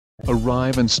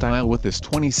Arrive in style with this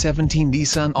 2017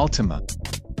 Nissan Altima.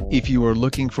 If you are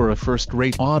looking for a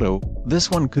first-rate auto, this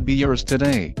one could be yours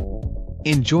today.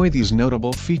 Enjoy these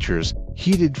notable features: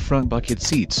 heated front bucket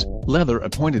seats, leather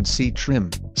appointed seat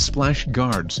trim, splash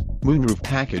guards, moonroof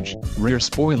package, rear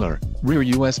spoiler, rear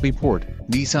USB port,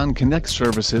 Nissan Connect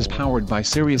services powered by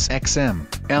Sirius XM,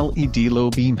 LED low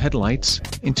beam headlights,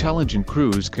 intelligent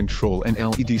cruise control and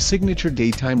LED signature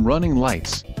daytime running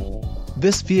lights.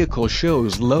 This vehicle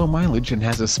shows low mileage and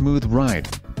has a smooth ride.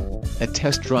 A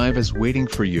test drive is waiting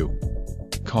for you.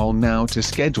 Call now to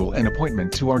schedule an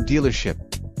appointment to our dealership.